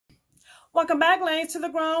Welcome back, ladies, to the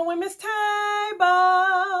Grown Women's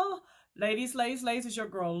Table. Ladies, it's your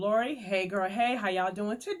girl, Lori. Hey, girl, hey, how y'all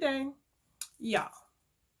doing today? Y'all,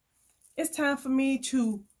 it's time for me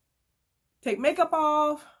to take makeup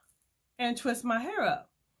off and twist my hair up.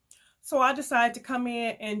 So I decided to come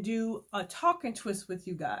in and do a talking twist with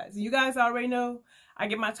you guys. You guys already know I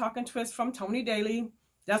get my talking twist from Toni Daley.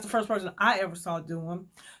 That's the first person I ever saw doing.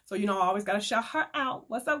 So, you know, I always got to shout her out.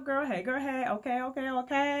 What's up, girl? Hey, girl, hey.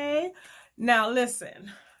 Okay. Now, listen.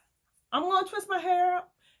 I'm going to twist my hair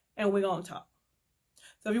up, and we're going to talk.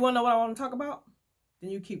 So, if you want to know what I want to talk about,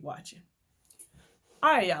 then you keep watching.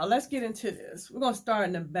 All right, y'all. Let's get into this. We're going to start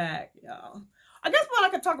in the back, y'all. I guess what I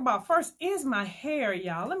could talk about first is my hair,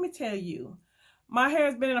 y'all. Let me tell you. My hair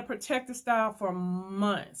has been in a protective style for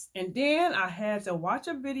months. And then I had to watch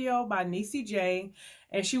a video by Niecy J.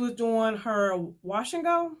 And she was doing her wash and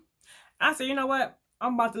go. I said, you know what?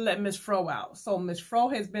 I'm about to let Miss Fro out. So Miss Fro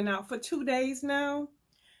has been out for 2 days now.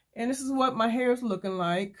 And this is what my hair is looking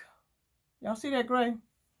like. Y'all see that gray?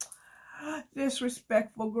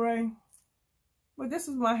 Disrespectful gray. But this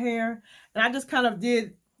is my hair. And I just kind of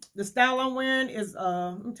did, the style I'm wearing is,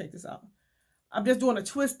 let me take this out. I'm just doing a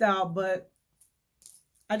twist out, but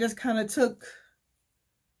I just kind of took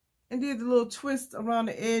and did the little twist around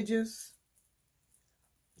the edges.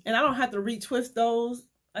 And I don't have to retwist those.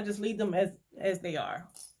 I just leave them as they are.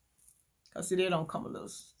 Because see, they don't come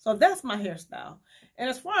loose. So that's my hairstyle. And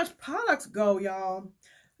as far as products go, y'all,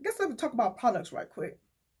 I guess let me talk about products right quick.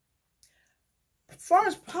 As far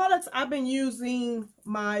as products, I've been using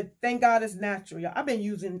my Thank God It's Natural. Y'all. I've been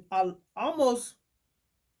using almost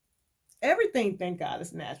everything Thank God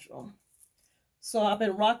It's Natural. So I've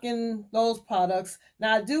been rocking those products.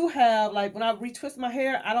 Now I do have, like when I retwist my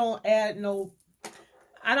hair, I don't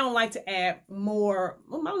like to add more.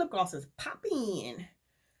 Well, my lip gloss is popping.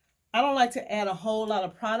 I don't like to add a whole lot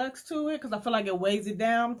of products to it because I feel like it weighs it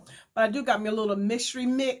down. But I do got me a little mystery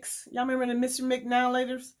mix. Y'all remember the mystery mix now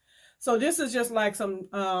laters? So this is just like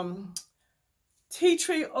some tea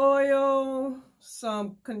tree oil,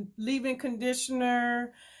 some leave-in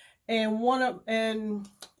conditioner, and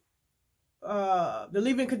the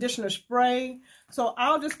leave-in conditioner spray. So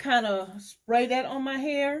I'll just kind of spray that on my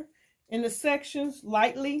hair in the sections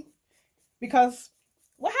lightly, because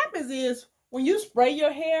what happens is when you spray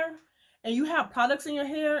your hair and you have products in your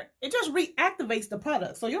hair, it just reactivates the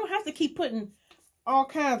product. So you don't have to keep putting all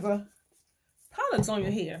kinds of products on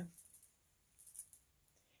your hair.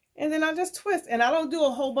 And then I just twist, and I don't do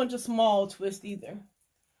a whole bunch of small twists either.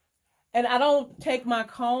 And I don't take my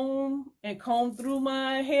comb and comb through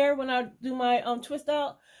my hair when I do my twist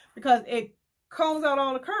out, because it combs out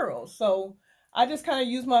all the curls. So I just kind of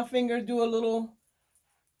use my finger, do a little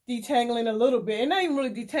detangling a little bit. And not even really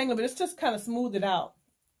detangling, but it's just kind of smooth it out.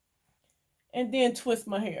 And then twist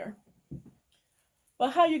my hair.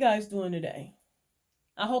 But how you guys doing today?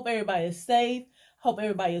 I hope everybody is safe. Hope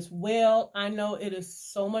everybody is well. I know it is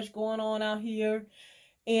so much going on out here.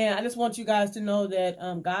 And I just want you guys to know that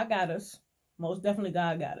God got us. Most definitely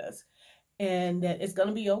God got us. And that it's going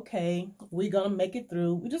to be okay. We're going to make it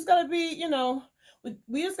through. We just got to be, you know,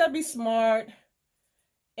 we just got to be smart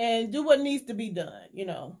and do what needs to be done, you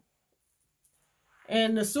know.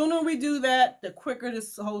 And the sooner we do that, the quicker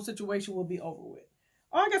this whole situation will be over with.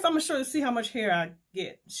 Oh, I guess I'm going to show you, see how much hair I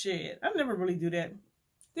get shed. I never really do that.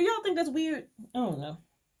 Do y'all think that's weird? I don't know.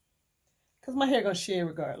 Because my hair going to shed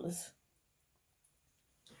regardless.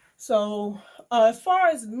 So, as far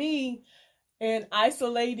as me and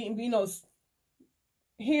isolating, you know,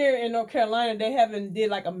 here in North Carolina, they haven't did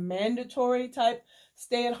like a mandatory type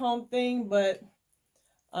stay-at-home thing, but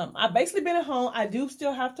I've basically been at home. I do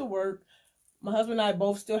still have to work. My husband and I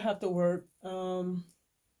both still have to work. So,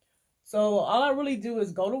 all I really do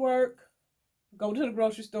is go to work, go to the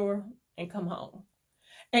grocery store, and come home.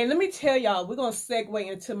 And let me tell y'all, we're going to segue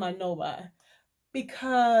into my no-buy.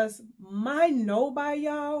 Because my no-buy,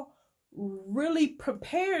 y'all, really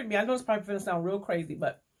prepared me. I know it's probably going to sound real crazy,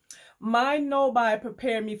 but my no-buy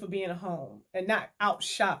prepared me for being at home and not out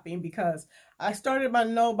shopping, because I started my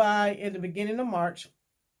no-buy in the beginning of March.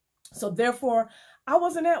 So therefore, I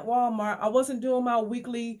wasn't at Walmart. I wasn't doing my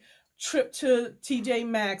weekly trip to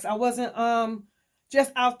TJMaxx. I wasn't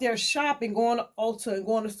just out there shopping, going to Ulta and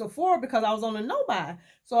going to Sephora, because I was on a no-buy.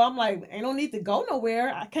 So I'm like, ain't no need to go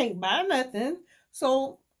nowhere. I can't buy nothing.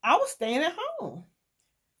 So I was staying at home.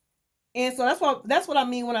 And so that's what I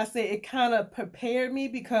mean when I say it kind of prepared me,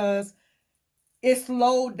 because it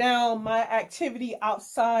slowed down my activity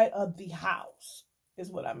outside of the house,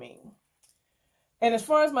 is what I mean. And as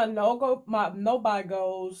far as my no-buy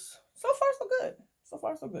goes, so far so good. So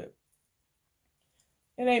far so good.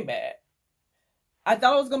 It ain't bad. I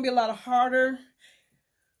thought it was going to be a lot harder.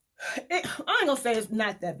 I ain't going to say it's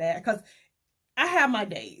not that bad because I have my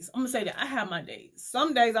days. I'm going to say that I have my days.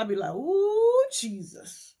 Some days I'll be like, ooh,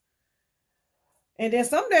 Jesus. And then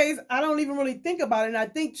some days I don't even really think about it. And I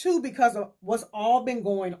think too, because of what's all been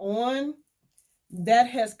going on, that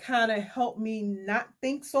has kind of helped me not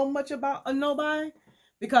think so much about a no-buy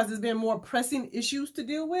because there's been more pressing issues to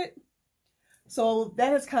deal with. So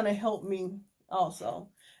that has kind of helped me also.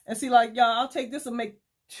 And see, like, y'all, I'll take this and make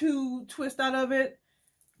 2 twists out of it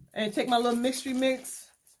and take my little mystery mix.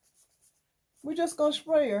 We're just going to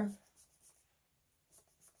spray her.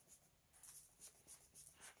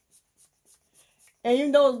 And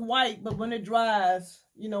even though it's white, but when it dries,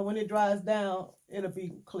 you know, when it dries down, it'll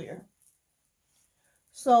be clear.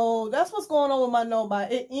 So that's what's going on with my no-buy.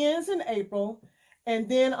 It ends in April, and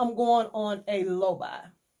then I'm going on a low-buy,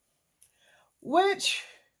 which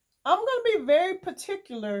I'm going to be very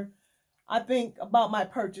particular, I think, about my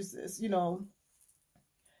purchases, you know,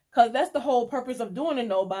 because that's the whole purpose of doing a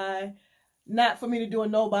no-buy. Not for me to do a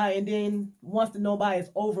no-buy, and then once the no-buy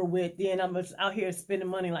is over with, then I'm just out here spending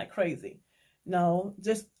money like crazy. No,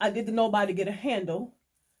 just I did the no-buy to get a handle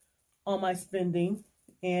on my spending.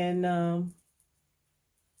 And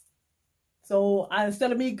so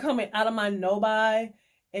instead of me coming out of my no-buy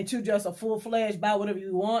into just a full-fledged buy whatever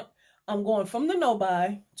you want, I'm going from the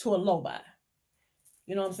no-buy to a low-buy.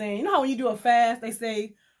 You know what I'm saying? You know how when you do a fast, they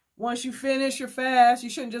say once you finish your fast, you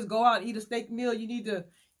shouldn't just go out and eat a steak meal. You need to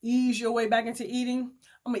ease your way back into eating.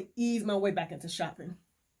 I'm going to ease my way back into shopping.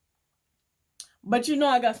 But you know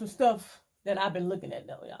I got some stuff that I've been looking at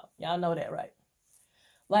though, y'all. Y'all know that, right?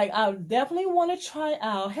 Like, I definitely want to try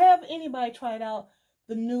out. Have anybody tried out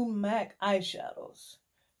the new MAC eyeshadows?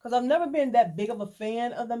 Because I've never been that big of a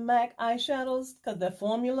fan of the MAC eyeshadows because they're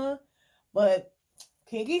formula. But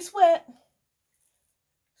Kinky Sweat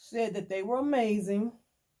said that they were amazing.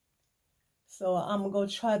 So I'm going to go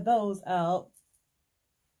try those out.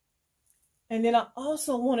 And then I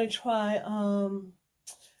also want to try,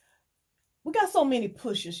 we got so many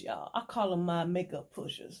pushers, y'all. I call them my makeup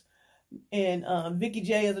pushers. And Vicky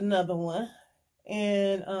J is another one.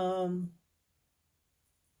 And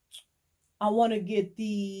I want to get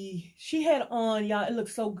she had on, y'all, it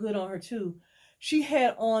looks so good on her too. She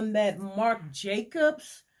had on that Marc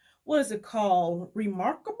Jacobs, what is it called?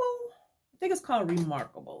 Remarkable? I think it's called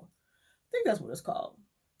Remarkable. I think that's what it's called.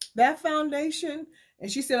 That foundation,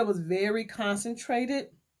 and she said it was very concentrated.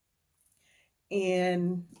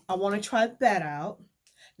 And I want to try that out.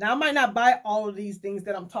 Now, I might not buy all of these things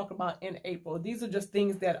that I'm talking about in April. These are just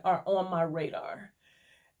things that are on my radar.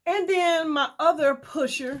 And then my other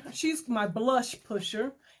pusher, she's my blush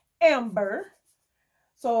pusher, Amber.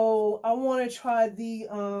 So I want to try the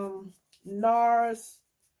NARS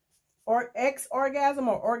or X Orgasm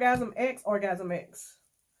or Orgasm X, Orgasm X.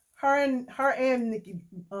 Her and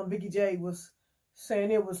Vicky J was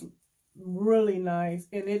saying it was really nice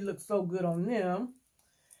and it looks so good on them.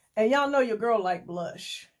 And y'all know your girl like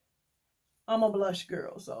blush. I'm a blush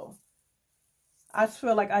girl, so I just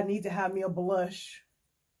feel like I need to have me a blush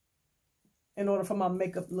in order for my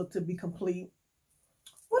makeup look to be complete.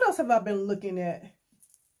 What else have I been looking at?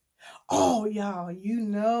 Oh, y'all, you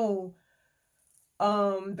know,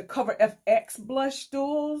 the Cover FX blush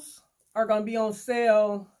stools are going to be on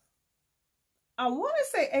sale. I want to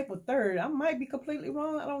say April 3rd. I might be completely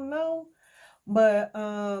wrong. I don't know. But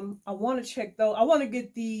I want to check though. I want to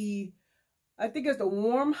get I think it's the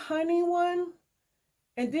Warm Honey one.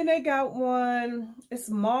 And then they got one, it's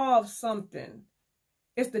mauve something.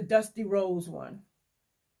 It's the Dusty Rose one.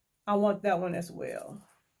 I want that one as well.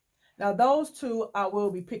 Now those two I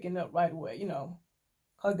will be picking up right away, you know,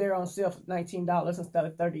 because they're on sale for $19 instead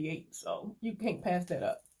of $38. So you can't pass that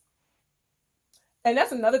up. And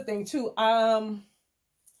that's another thing too. I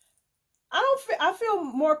feel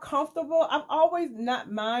more comfortable. I've always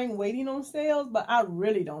not mind waiting on sales, but I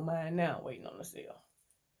really don't mind now waiting on the sale.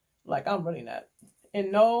 Like, I'm really not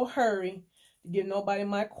in no hurry to give nobody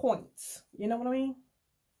my coins. You know what I mean?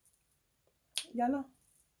 Y'all know.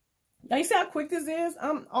 Now you see how quick this is?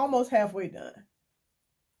 I'm almost halfway done.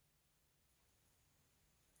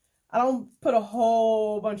 I don't put a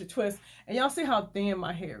whole bunch of twists. And y'all see how thin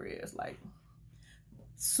my hair is. Like,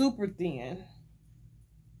 super thin.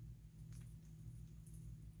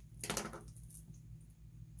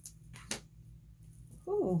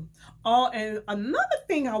 Ooh. Oh, and another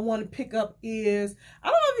thing I want to pick up is, I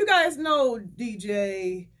don't know if you guys know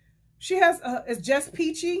DJ. She has it's Just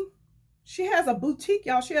Peachy. She has a boutique,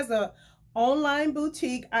 y'all. She has a online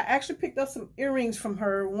boutique. I actually picked up some earrings from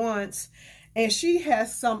her once, and she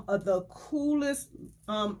has some of the coolest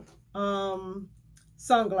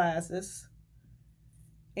sunglasses.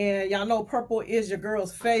 And y'all know purple is your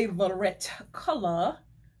girl's favorite color.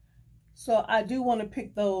 So I do want to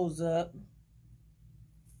pick those up.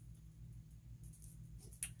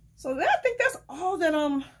 So I think that's all that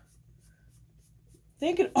I'm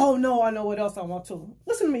thinking. Oh no, I know what else I want to.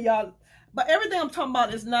 Listen to me, y'all. But everything I'm talking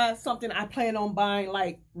about is not something I plan on buying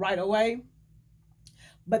like right away.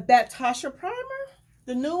 But that Tasha primer,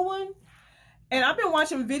 the new one, and I've been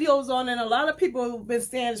watching videos on it, and a lot of people have been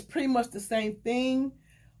saying it's pretty much the same thing.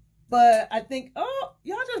 But I think, oh,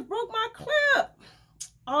 y'all just broke my clip.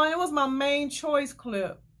 Oh, it was my main choice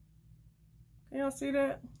clip. Can y'all see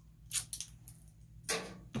that?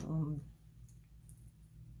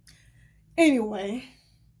 Anyway.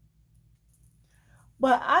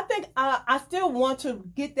 But I think I still want to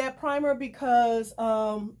get that primer because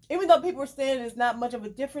even though people are saying it's not much of a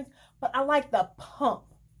difference, but I like the pump.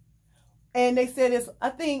 And they said it's, I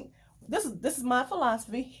think, this is my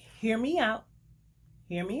philosophy. Hear me out.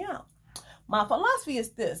 Hear me out. My philosophy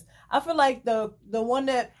is this. I feel like the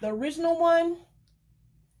original one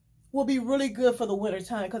will be really good for the winter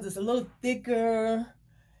time because it's a little thicker.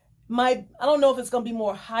 I don't know if it's going to be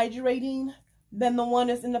more hydrating than the one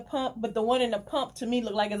that's in the pump, but the one in the pump to me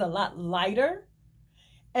look like it's a lot lighter.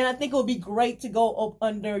 And I think it would be great to go up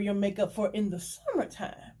under your makeup for in the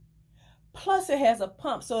summertime. Plus it has a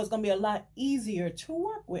pump, so it's going to be a lot easier to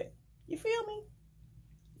work with. You feel me?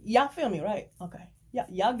 Y'all feel me, right? Okay. Yeah,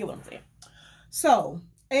 y'all get what I'm saying. So,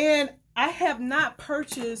 and I have not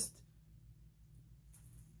purchased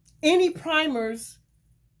any primers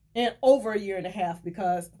in over a year and a half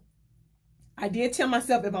because I did tell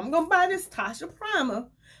myself, if I'm going to buy this Tasha primer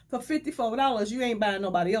for $54, you ain't buying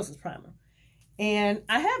nobody else's primer. And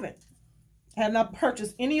I haven't. I have not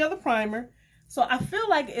purchased any other primer. So I feel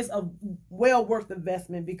like it's a well worth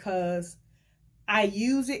investment because I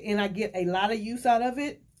use it and I get a lot of use out of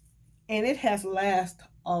it. And it has lasted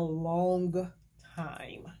a long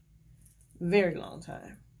time. Very long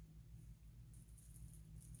time.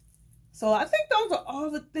 So I think those are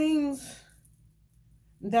all the things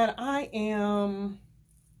that I am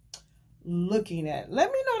looking at.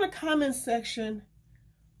 Let me know in the comment section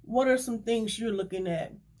what are some things you're looking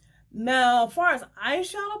at. Now, as far as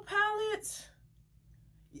eyeshadow palettes,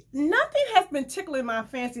 nothing has been tickling my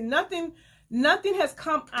fancy. Nothing has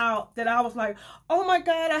come out that I was like, oh my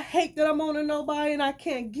God, I hate that I'm on a nobody and I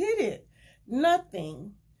can't get it.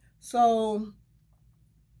 Nothing. So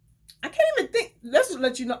I can't even think. Let's just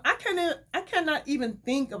let you know, I cannot even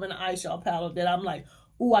think of an eyeshadow palette that I'm like,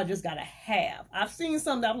 oh, I just gotta have. I've seen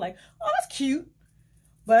some that I'm like, oh, that's cute.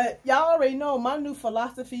 But y'all already know my new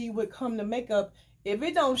philosophy would come to makeup. If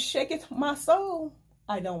it don't shake it my soul,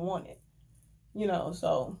 I don't want it. You know,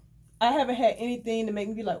 so I haven't had anything to make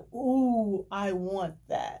me be like, ooh, I want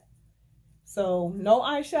that. So no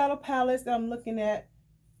eyeshadow palettes that I'm looking at.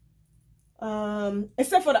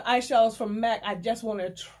 Except for the eyeshadows from MAC, I just want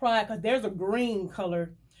to try, because there's a green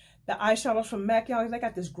color. The eyeshadows from MAC, y'all, they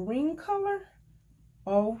got this green color.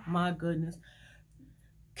 Oh my goodness.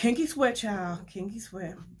 Kinky sweat, child. Kinky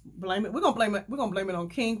sweat. Blame it. We're gonna blame it on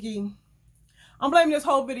Kinky. I'm blaming this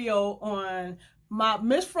whole video on my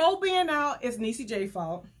Miss Fro being out. It's Niecy J's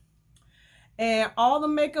fault. And all the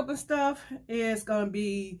makeup and stuff is gonna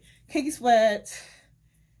be Kinky Sweat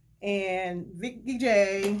and Vicky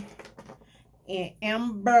J and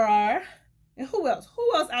Amber. And who else?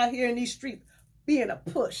 Who else out here in these streets being a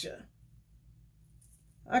pusher?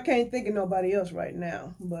 I can't think of nobody else right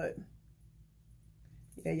now, but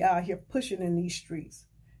yeah, y'all out here pushing in these streets.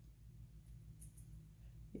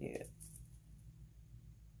 Yeah.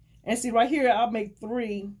 And see right here, I'll make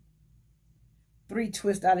three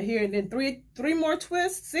twists out of here, and then three more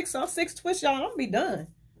twists, six twists, y'all. I'll be done.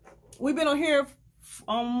 We've been on here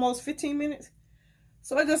almost 15 minutes,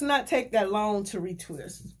 so it does not take that long to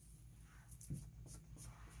retwist.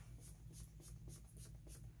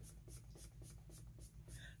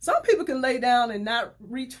 Some people can lay down and not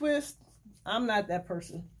retwist. I'm not that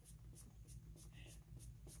person.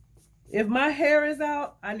 If my hair is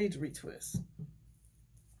out, I need to retwist.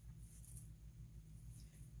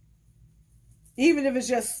 Even if it's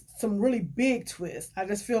just some really big twists. I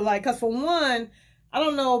just feel like, because for one, I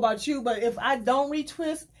don't know about you, but if I don't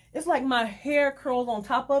retwist, it's like my hair curls on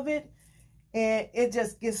top of it. And it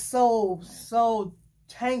just gets so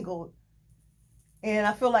tangled. And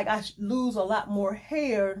I feel like I lose a lot more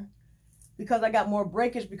hair because I got more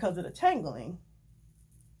breakage because of the tangling.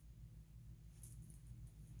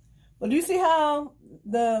 But do you see how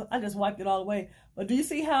I just wiped it all away. But do you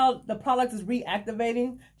see how the product is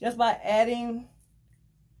reactivating just by adding,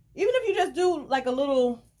 even if you just do like a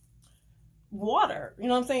little water, you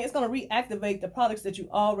know what I'm saying? It's going to reactivate the products that you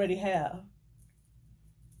already have.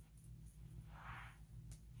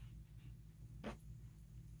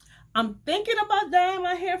 I'm thinking about dyeing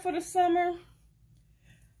my hair for the summer.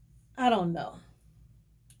 I don't know.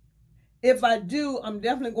 If I do, I'm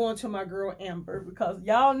definitely going to my girl Amber, because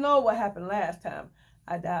y'all know what happened last time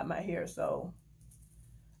I dyed my hair. So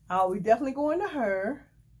I'll be definitely going to her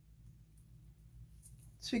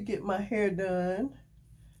to get my hair done.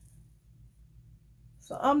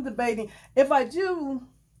 So I'm debating. If I do,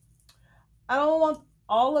 I don't want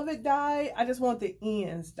all of it dyed. I just want the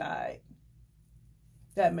ends dyed.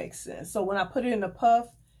 That makes sense. So when I put it in a puff,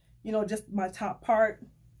 you know, just my top part,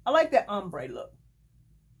 I like that ombre look.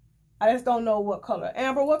 I just don't know what color.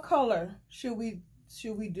 Amber, what color should we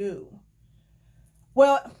do?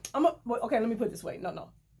 Well, okay, let me put it this way. No.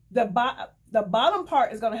 The bottom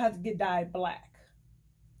part is going to have to get dyed black.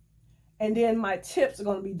 And then my tips are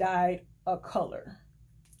going to be dyed a color.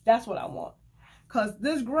 That's what I want. Because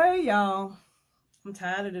this gray, y'all, I'm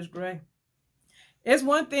tired of this gray. It's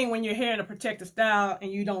one thing when your hair in a protective style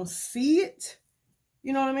and you don't see it.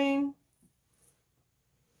 You know what I mean?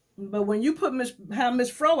 But when you have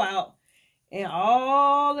Miss Fro out and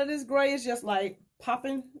all of this gray is just like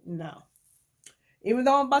popping, no. Even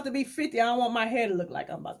though I'm about to be 50, I don't want my hair to look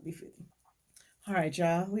like I'm about to be 50. All right,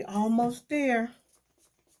 y'all, we almost there.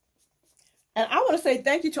 And I want to say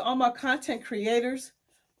thank you to all my content creators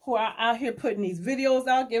who are out here putting these videos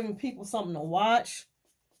out, giving people something to watch.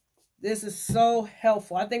 This is so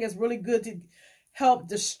helpful. I think it's really good to help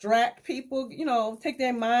distract people, you know, take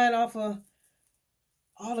their mind off of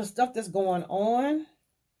all the stuff that's going on.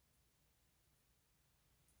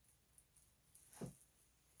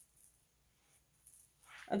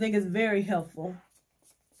 I think it's very helpful.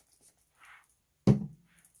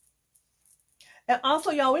 And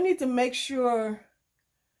also, y'all, we need to make sure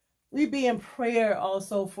we be in prayer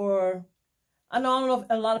also for, I don't know if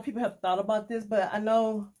a lot of people have thought about this, but I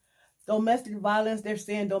know domestic violence, they're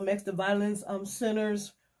saying domestic violence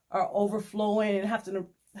centers are overflowing and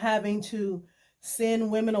having to send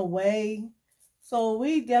women away. So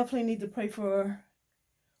we definitely need to pray for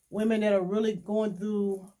women that are really going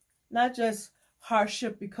through not just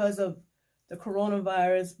hardship because of the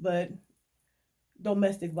coronavirus, but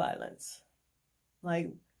domestic violence.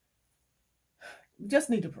 Like, we just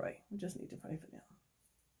need to pray. We just need to pray for them.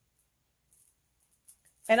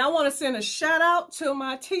 And I want to send a shout out to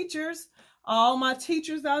my teachers, all my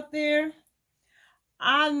teachers out there.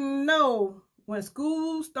 I know when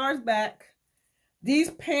school starts back,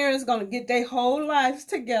 these parents going to get their whole lives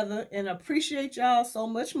together and appreciate y'all so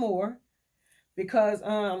much more, because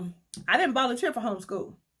I didn't volunteer for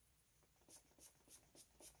homeschool.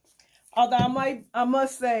 Although I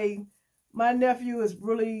must say, my nephew is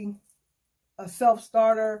really a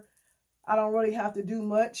self-starter. I don't really have to do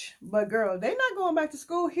much. But girl, they're not going back to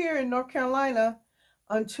school here in North Carolina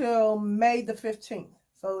until May the 15th.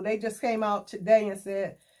 So they just came out today and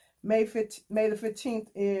said May the 15th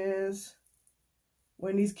is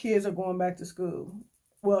when these kids are going back to school.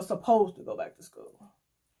 Well, supposed to go back to school.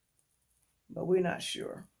 But we're not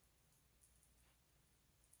sure.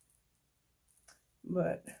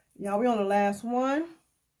 But y'all, we're on the last one.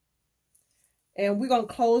 And we're going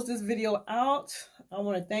to close this video out. I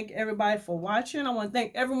want to thank everybody for watching. I want to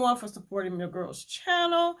thank everyone for supporting your girl's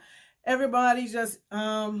channel. Everybody just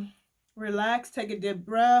relax, take a deep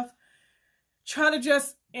breath. Try to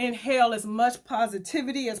just inhale as much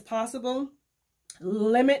positivity as possible.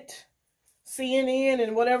 Limit CNN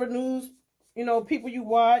and whatever news, you know, people you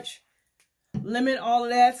watch. Limit all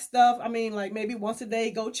of that stuff. I mean, like maybe once a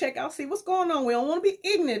day, go check out, see what's going on. We don't want to be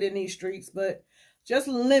ignorant in these streets, but just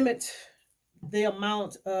limit the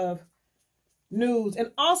amount of news.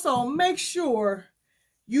 And also make sure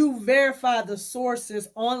you verify the sources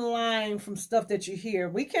online from stuff that you hear.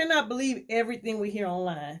 We cannot believe everything we hear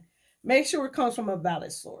online. Make sure it comes from a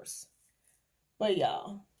valid source. But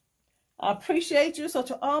y'all, I appreciate you. So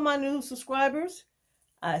to all my new subscribers,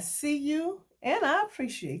 I see you and I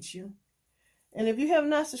appreciate you. And if you have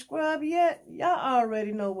not subscribed yet, y'all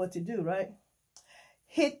already know what to do, right?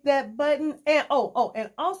 Hit that button. And and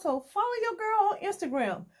also follow your girl on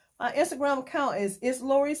Instagram. My Instagram account is It's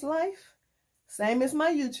Lori's Life. Same as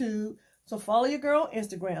my YouTube. So follow your girl on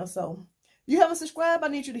Instagram. So if you haven't subscribed, I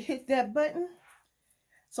need you to hit that button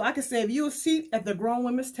so I can save you a seat at the grown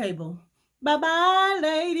women's table. Bye-bye,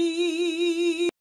 ladies.